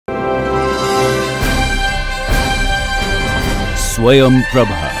Swayam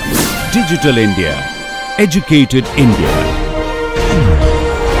Prabha. Digital India. Educated India.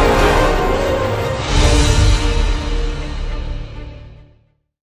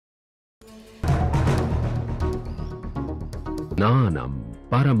 Jnanam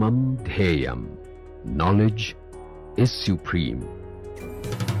Paramam Dhyayam. Knowledge is supreme.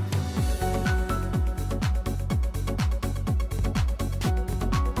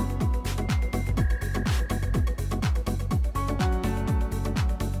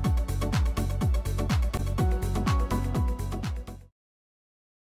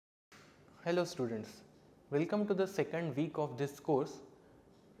 Hello students, welcome to the second week of this course.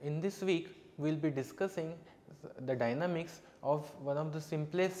 In this week, we will be discussing the dynamics of one of the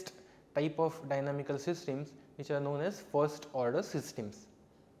simplest type of dynamical systems, which are known as first order systems.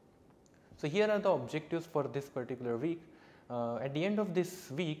 So, here are the objectives for this particular week. At the end of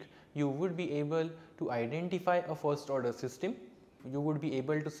this week, you would be able to identify a first order system. You would be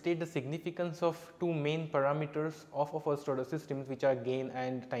able to state the significance of two main parameters of a first order system, which are gain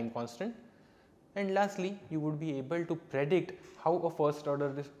and time constant. And lastly, you would be able to predict how a first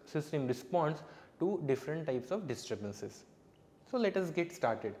order system responds to different types of disturbances. So, let us get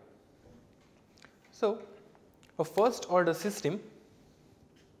started. So, a first order system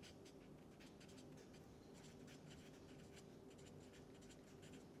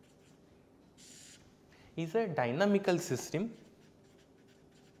is a dynamical system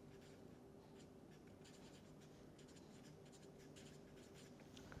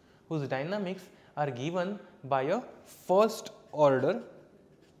whose dynamics are given by a first order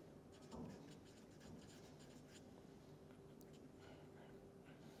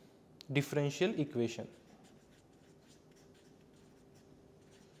differential equation.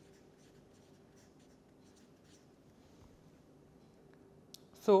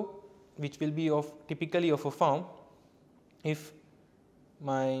 So, which will be typically of a form, if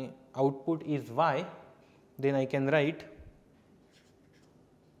my output is y, then I can write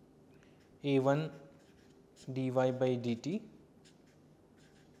a1 dy by dt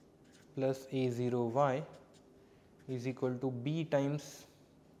plus a0 y is equal to b times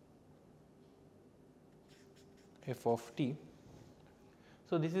f of t.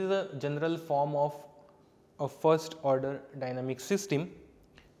 So, this is a general form of a first order dynamic system,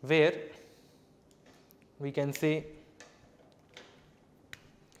 where we can say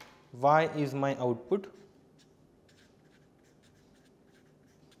y is my output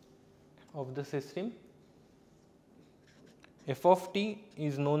of the system, f of t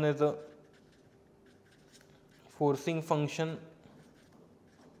is known as a forcing function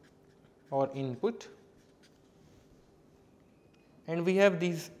or input, and we have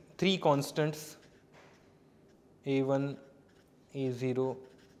these three constants a1, a0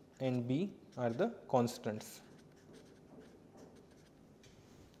 and b are the constants.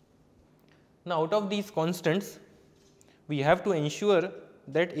 Now, out of these constants, we have to ensure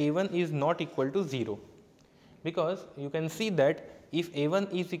that a1 is not equal to 0, because you can see that if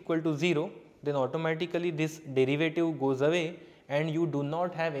a1 is equal to 0, then automatically this derivative goes away and you do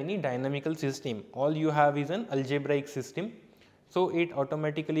not have any dynamical system. All you have is an algebraic system. So, it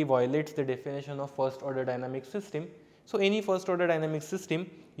automatically violates the definition of first order dynamic system. So, any first order dynamic system,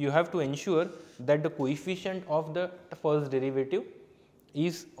 you have to ensure that the coefficient of the first derivative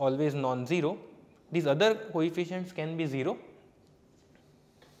is always non-zero. These other coefficients can be 0.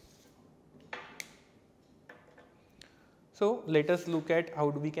 So, let us look at how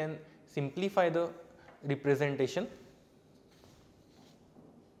we can simplify the representation.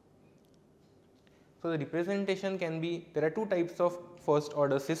 So, the representation can be, there are two types of first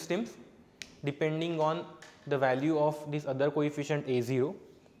order systems depending on the value of this other coefficient a0.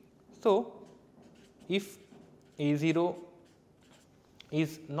 So, if a0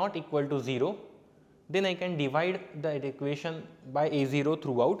 is not equal to 0, then I can divide the equation by a0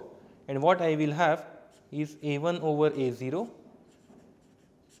 throughout, and what I will have is a1 over a0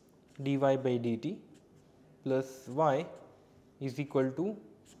 dy by dt plus y is equal to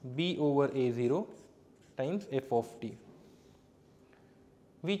b over a0 times f of t,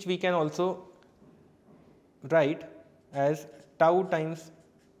 which we can also write as tau times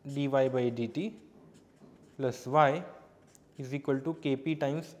dy by dt plus y is equal to kp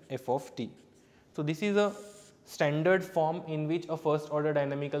times f of t. So, this is a standard form in which a first order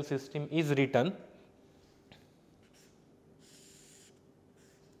dynamical system is written,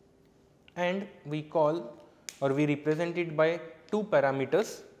 and we call or we represent it by two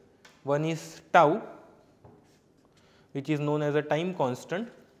parameters. One is tau, which is known as a time constant,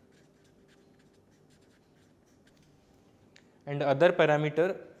 and the other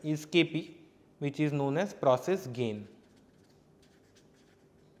parameter is Kp, which is known as process gain.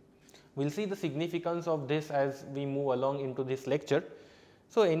 We will see the significance of this as we move along into this lecture.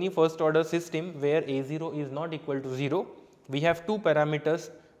 So, any first order system where A0 is not equal to 0, we have two parameters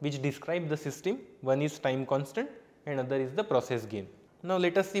which describe the system, one is time constant and other is the process gain. Now,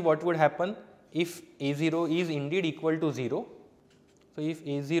 let us see what would happen if A0 is indeed equal to 0. So, if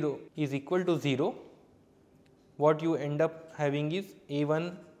A0 is equal to 0, what you end up having is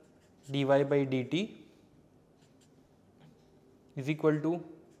A1 dy by dt is equal to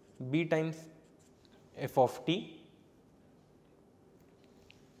b times f of t,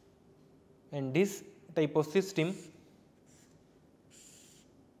 and this type of system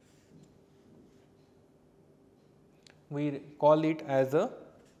we call it as a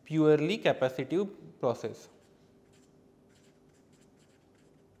purely capacitive process.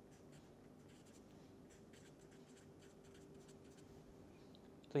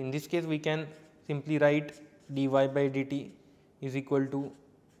 So, in this case we can simply write dy by dt is equal to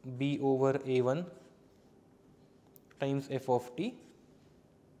b over A1 times f of t,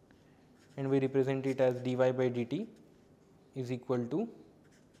 and we represent it as dy by dt is equal to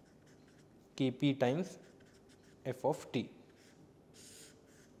Kp times f of t.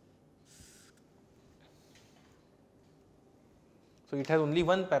 So, it has only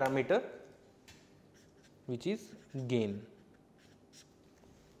one parameter which is gain.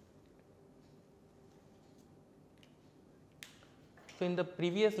 So, in the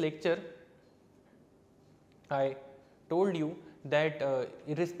previous lecture I told you that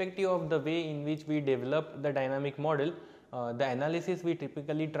irrespective of the way in which we develop the dynamic model, the analysis we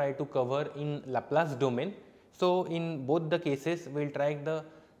typically try to cover in Laplace domain. So, in both the cases we will try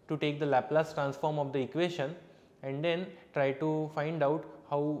to take the Laplace transform of the equation and then try to find out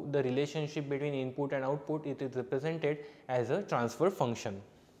how the relationship between input and output it is represented as a transfer function.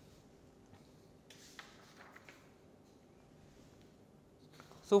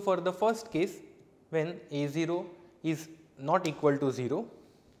 So, for the first case, when A0 is not equal to 0,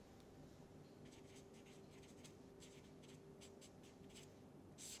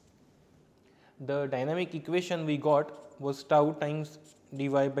 the dynamic equation we got was tau times dy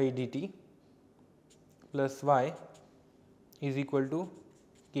by dt plus y is equal to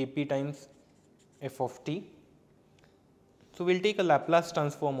Kp times f of t. So, we will take a Laplace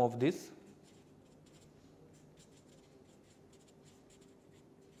transform of this.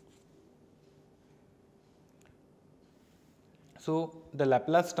 So, the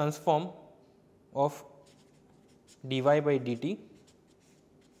Laplace transform of dy by dt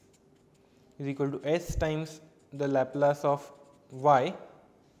is equal to s times the Laplace of y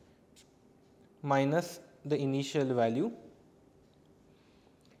minus the initial value,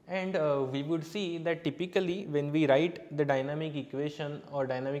 and we would see that typically when we write the dynamic equation or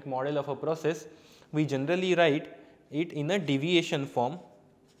dynamic model of a process, we generally write it in a deviation form,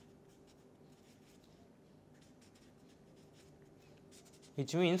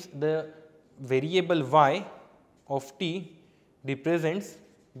 which means the variable y of t represents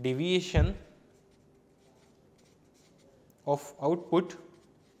deviation of output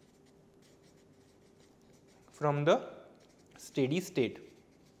from the steady state.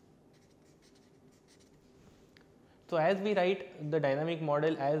 So, as we write the dynamic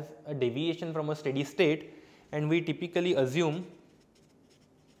model as a deviation from a steady state, and we typically assume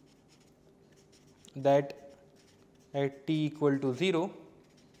that at t equal to 0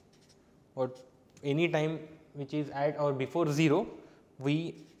 or any time which is at or before 0,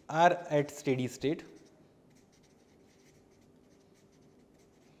 we are at steady state.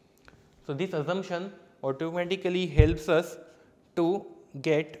 So, this assumption automatically helps us to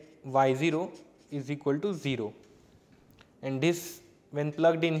get y0 is equal to 0, and this when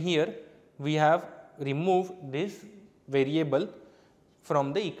plugged in here we have removed this variable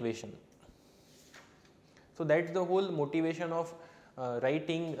from the equation. So, that is the whole motivation of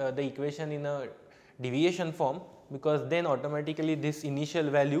writing the equation in a deviation form, because then automatically this initial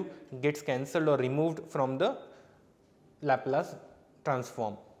value gets cancelled or removed from the Laplace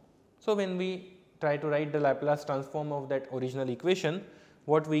transform. So, when we try to write the Laplace transform of that original equation,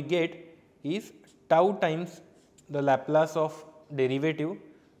 what we get is tau times the Laplace of derivative,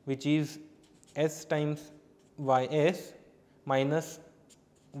 which is s times ys minus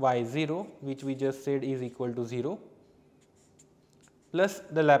y0, which we just said is equal to 0, plus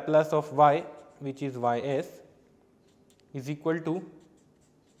the Laplace of y, which is ys, is equal to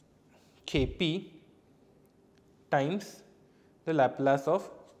Kp times the Laplace of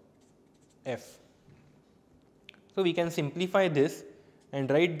f. So, we can simplify this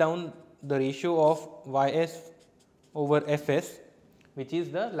and write down the ratio of ys over fs, which is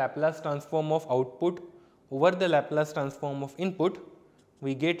the Laplace transform of output over the Laplace transform of input.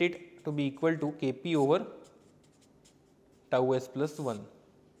 We get it to be equal to Kp over tau s plus 1.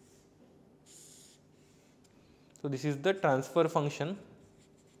 So, this is the transfer function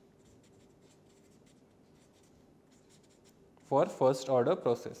for first order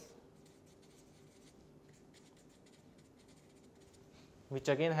process, which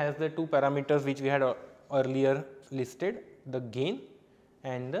again has the two parameters which we had earlier listed, the gain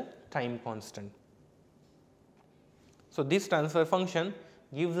and the time constant. So, this transfer function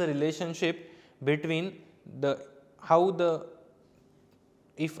gives a relationship between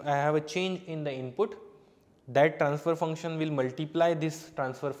if I have a change in the input, that transfer function will multiply this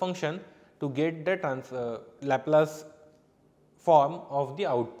transfer function to get the Laplace form of the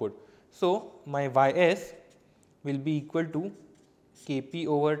output. So, my Ys will be equal to Kp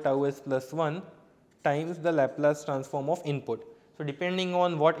over tau s plus 1 times the Laplace transform of input. So, depending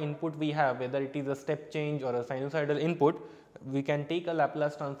on what input we have, whether it is a step change or a sinusoidal input, we can take a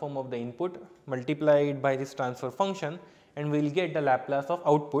Laplace transform of the input, multiply it by this transfer function, and we will get the Laplace of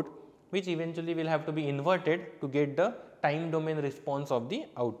output, which eventually will have to be inverted to get the time domain response of the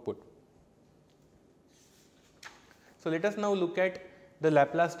output. So, let us now look at the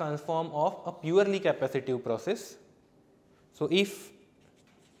Laplace transform of a purely capacitive process. So, if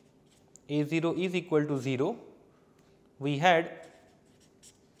A0 is equal to 0, we had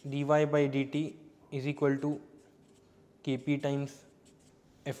dy by dt is equal to Kp times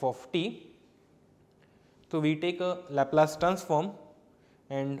f of t. So, we take a Laplace transform,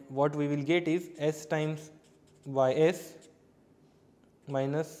 and what we will get is s times Ys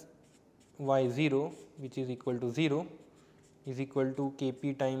minus Y0, which is equal to 0, is equal to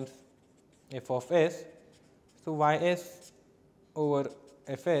Kp times f of s. So, Ys over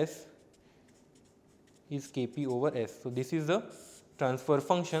Fs is Kp over s. So, this is the transfer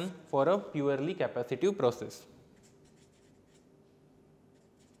function for a purely capacitive process.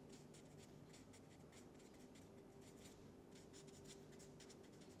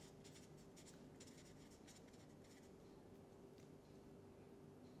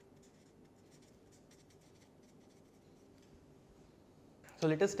 So,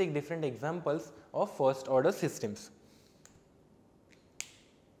 let us take different examples of first order systems.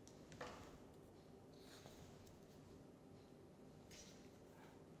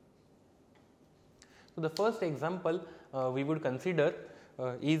 So, the first example we would consider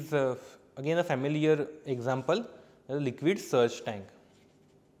is again a familiar example, a liquid surge tank.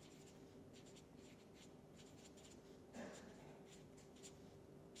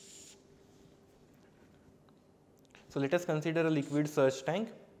 So, let us consider a liquid surge tank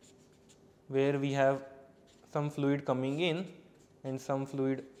where we have some fluid coming in and some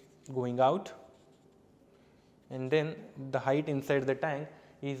fluid going out, and then the height inside the tank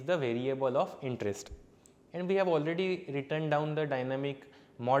is the variable of interest. And we have already written down the dynamic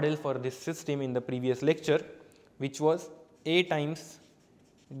model for this system in the previous lecture, which was A times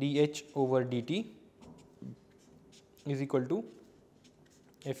dH over dt is equal to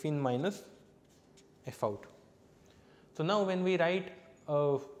F in minus F out. So, now when we write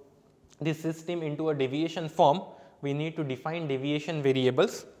this system into a deviation form, we need to define deviation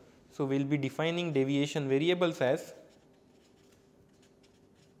variables. So, we will be defining deviation variables as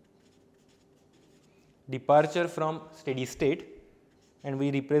departure from steady state, and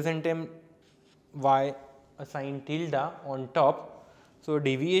we represent them y assigned tilde on top. So,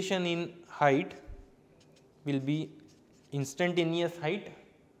 deviation in height will be instantaneous height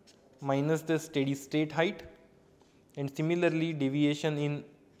minus the steady state height, and similarly deviation in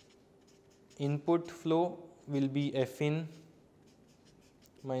input flow will be F in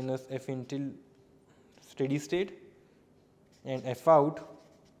minus F in till steady state, and F out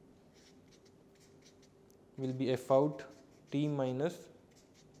will be F out t minus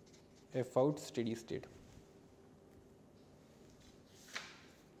F out steady state.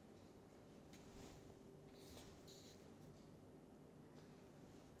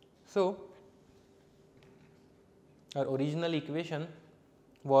 So, our original equation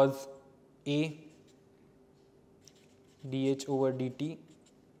was A dH over dt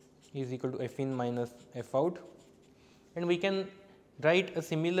is equal to F in minus F out, and we can write a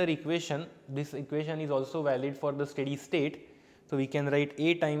similar equation. This equation is also valid for the steady state. So, we can write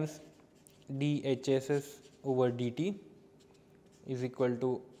A times dHSS over dt is equal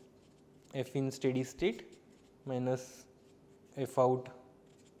to F in steady state minus F out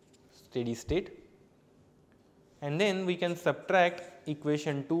steady state, and then we can subtract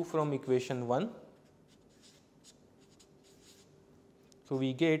equation 2 from equation 1. So,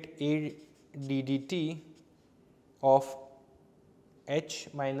 we get A ddt of H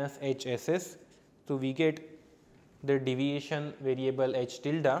minus HSS. So, we get the deviation variable H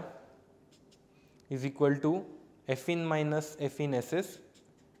tilde is equal to F in minus F in SS.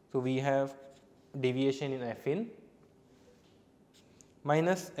 So, we have deviation in F in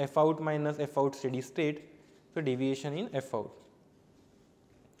minus F out steady state. So, deviation in F out.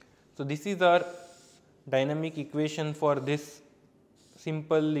 So, this is our dynamic equation for this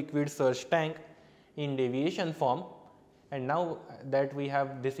simple liquid surge tank in deviation form, and now that we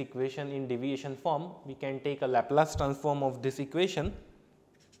have this equation in deviation form, we can take a Laplace transform of this equation.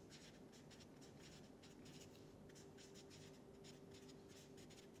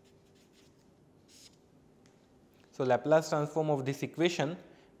 So, Laplace transform of this equation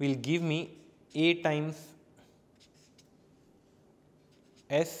will give me A times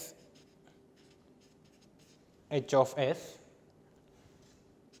S H of S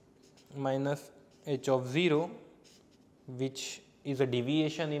minus H of 0, which is a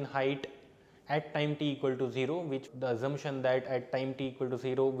deviation in height at time t equal to 0, which the assumption that at time t equal to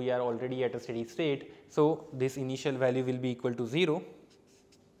 0 we are already at a steady state. So, this initial value will be equal to 0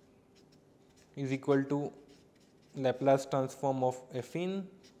 is equal to Laplace transform of F in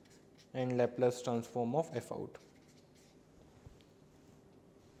and Laplace transform of F out.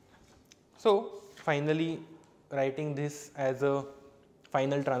 So, finally, writing this as a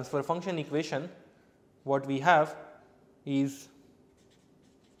final transfer function equation, what we have is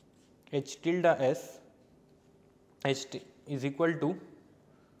H tilde S is equal to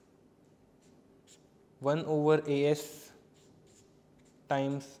 1 over A S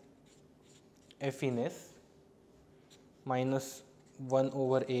times F in S minus 1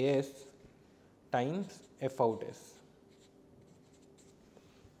 over A S times F out S.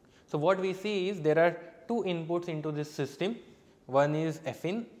 So, what we see is there are two inputs into this system, one is F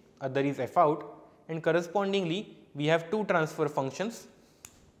in, other is F out, and correspondingly we have two transfer functions.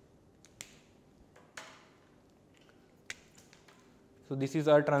 So, this is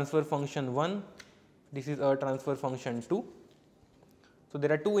our transfer function 1, this is our transfer function 2. So,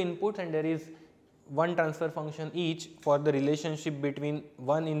 there are two inputs and there is one transfer function each for the relationship between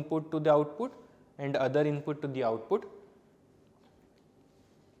one input to the output and other input to the output,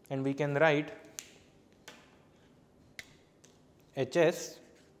 and we can write Hs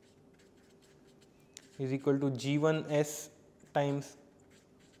is equal to G1s times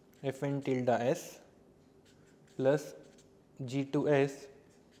Fn tilde s plus G2s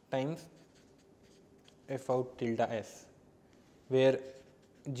times F out tilde s, where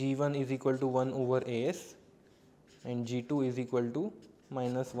G1 is equal to 1 over As and G2 is equal to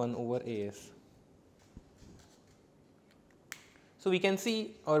minus 1 over As. So, we can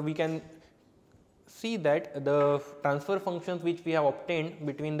see that the transfer functions which we have obtained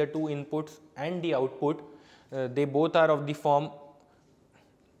between the two inputs and the output, they both are of the form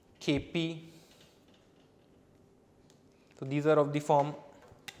Kp. So, these are of the form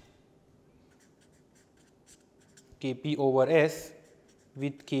Kp over S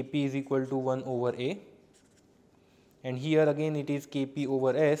with Kp is equal to 1 over A, and here again it is Kp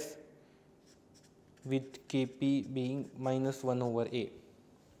over S with Kp being minus 1 over A.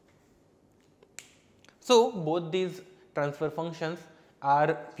 So, both these transfer functions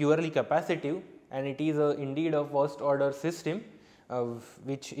are purely capacitive, and it is indeed a first order system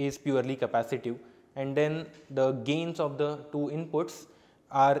which is purely capacitive, and then the gains of the two inputs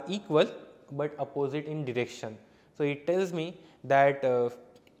are equal but opposite in direction. So, it tells me that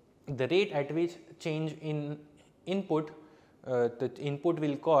the rate at which change in input the input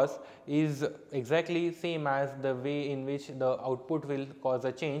will cause is exactly same as the way in which the output will cause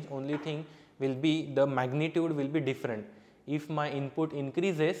a change, only thing will be the magnitude will be different. If my input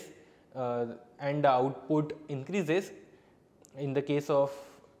increases and the output increases in the case of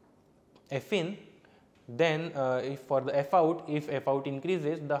F in, then if for the F out, if F out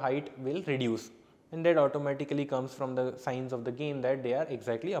increases, the height will reduce, and that automatically comes from the signs of the gain that they are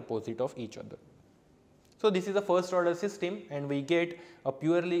exactly opposite of each other. So, this is a first order system, and we get a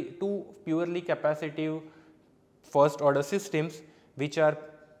two purely capacitive first order systems which are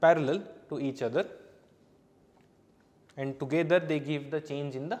parallel to each other, and together they give the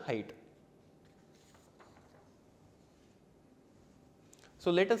change in the height. So,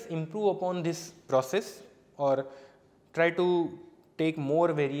 let us improve upon this process or try to take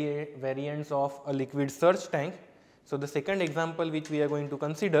more variants of a liquid surge tank. So, the second example which we are going to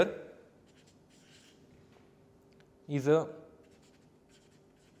consider is a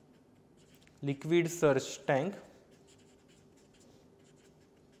liquid surge tank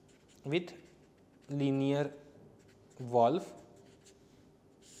with linear valve.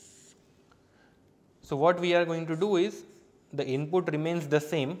 So, what we are going to do is the input remains the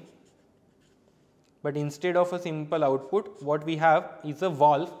same, but instead of a simple output, what we have is a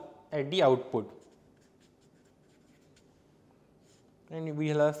valve at the output. and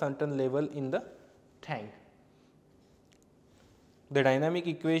we will have certain level in the tank. The dynamic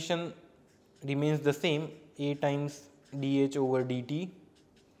equation remains the same, A times dH over dt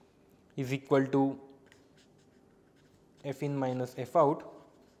is equal to F in minus F out.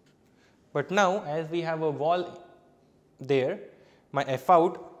 But now as we have a wall there, my F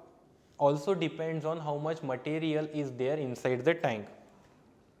out also depends on how much material is there inside the tank.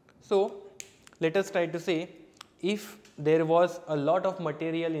 So let us try to say, if there was a lot of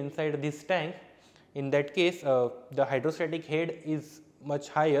material inside this tank, in that case the hydrostatic head is much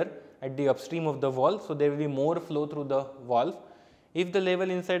higher at the upstream of the valve, so there will be more flow through the valve. If the level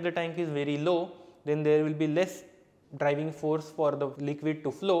inside the tank is very low, then there will be less driving force for the liquid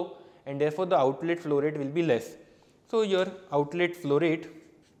to flow, and therefore the outlet flow rate will be less. So your outlet flow rate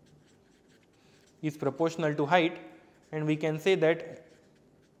is proportional to height, and we can say that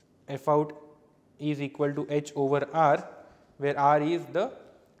F out is equal to H over R, where R is the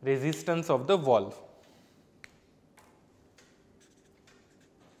resistance of the valve.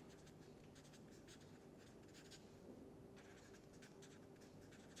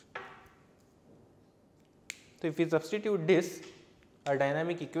 So if we substitute this, our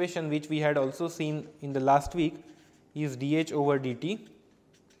dynamic equation which we had also seen in the last week is dH over dt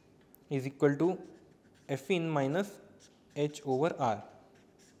is equal to F in minus H over R.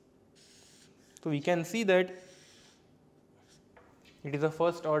 So we can see that it is a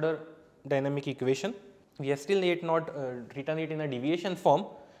first order dynamic equation. We have still yet not written it in a deviation form,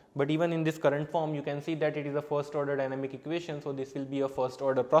 but even in this current form you can see that it is a first order dynamic equation. So this will be a first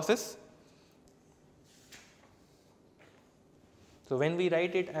order process. So when we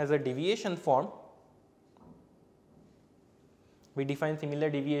write it as a deviation form, we define similar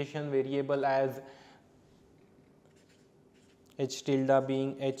deviation variable as H tilde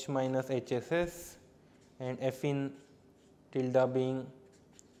being H minus HSS and F in tilde being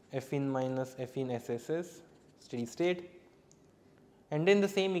F in minus F in SSS steady state, and then the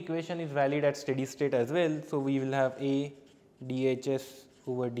same equation is valid at steady state as well. So we will have A dHs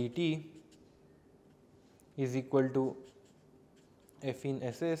over dt is equal to F in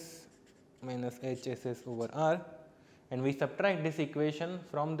SS minus HSS over R, and we subtract this equation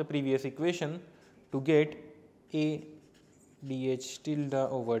from the previous equation to get A dH tilde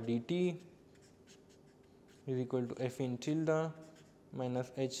over dt is equal to F in tilde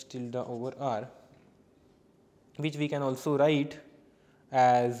minus H tilde over R, which we can also write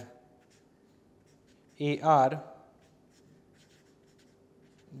as AR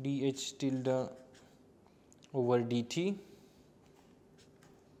dH tilde over dt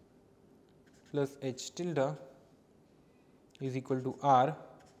plus H tilde is equal to R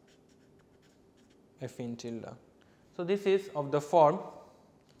F in tilde. So this is of the form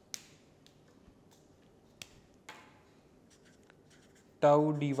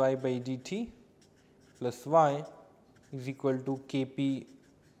tau dy by dt plus y is equal to Kp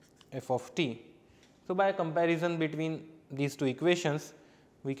f of t. So by a comparison between these two equations,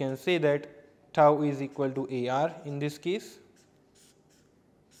 we can say that tau is equal to AR in this case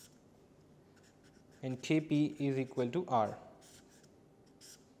and Kp is equal to R.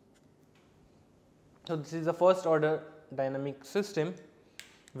 So this is the first order dynamic system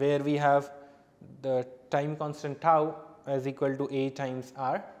where we have the time constant tau as equal to A times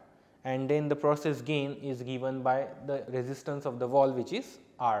R, and then the process gain is given by the resistance of the valve, which is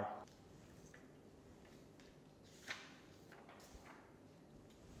R.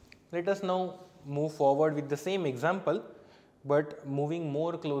 Let us now move forward with the same example, but moving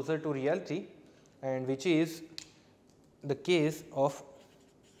more closer to reality, and which is the case of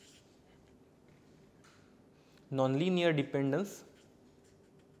nonlinear dependence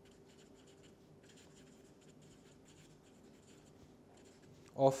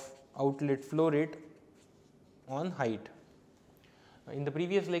of outlet flow rate on height. In the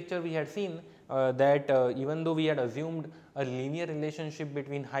previous lecture we had seen that even though we had assumed a linear relationship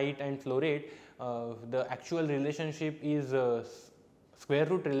between height and flow rate, the actual relationship is a square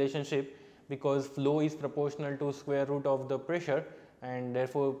root relationship, because flow is proportional to square root of the pressure and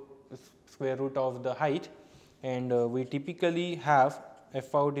therefore square root of the height, and we typically have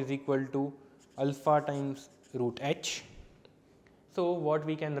F out is equal to alpha times root h. So what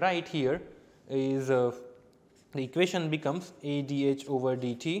we can write here is the equation becomes A dH over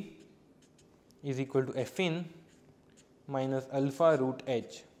dt is equal to F in minus alpha root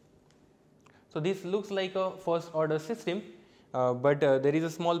h. So this looks like a first order system, but there is a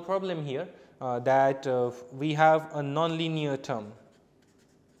small problem here, that we have a nonlinear term.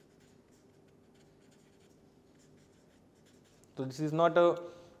 So this is not a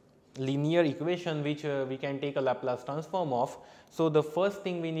linear equation which we can take a Laplace transform of. So, the first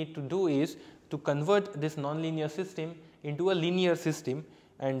thing we need to do is to convert this nonlinear system into a linear system,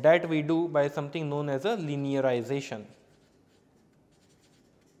 and that we do by something known as a linearization.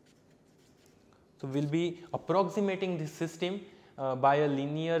 So, we will be approximating this system by a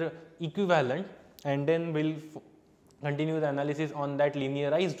linear equivalent, and then we will continue the analysis on that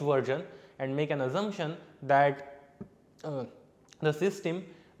linearized version and make an assumption that the system,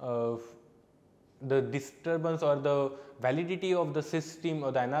 the disturbance or the validity of the system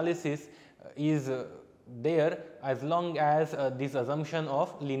or the analysis is there as long as this assumption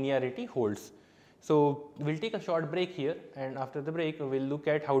of linearity holds. So, we will take a short break here, and after the break we will look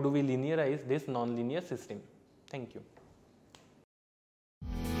at how do we linearize this nonlinear system. Thank you.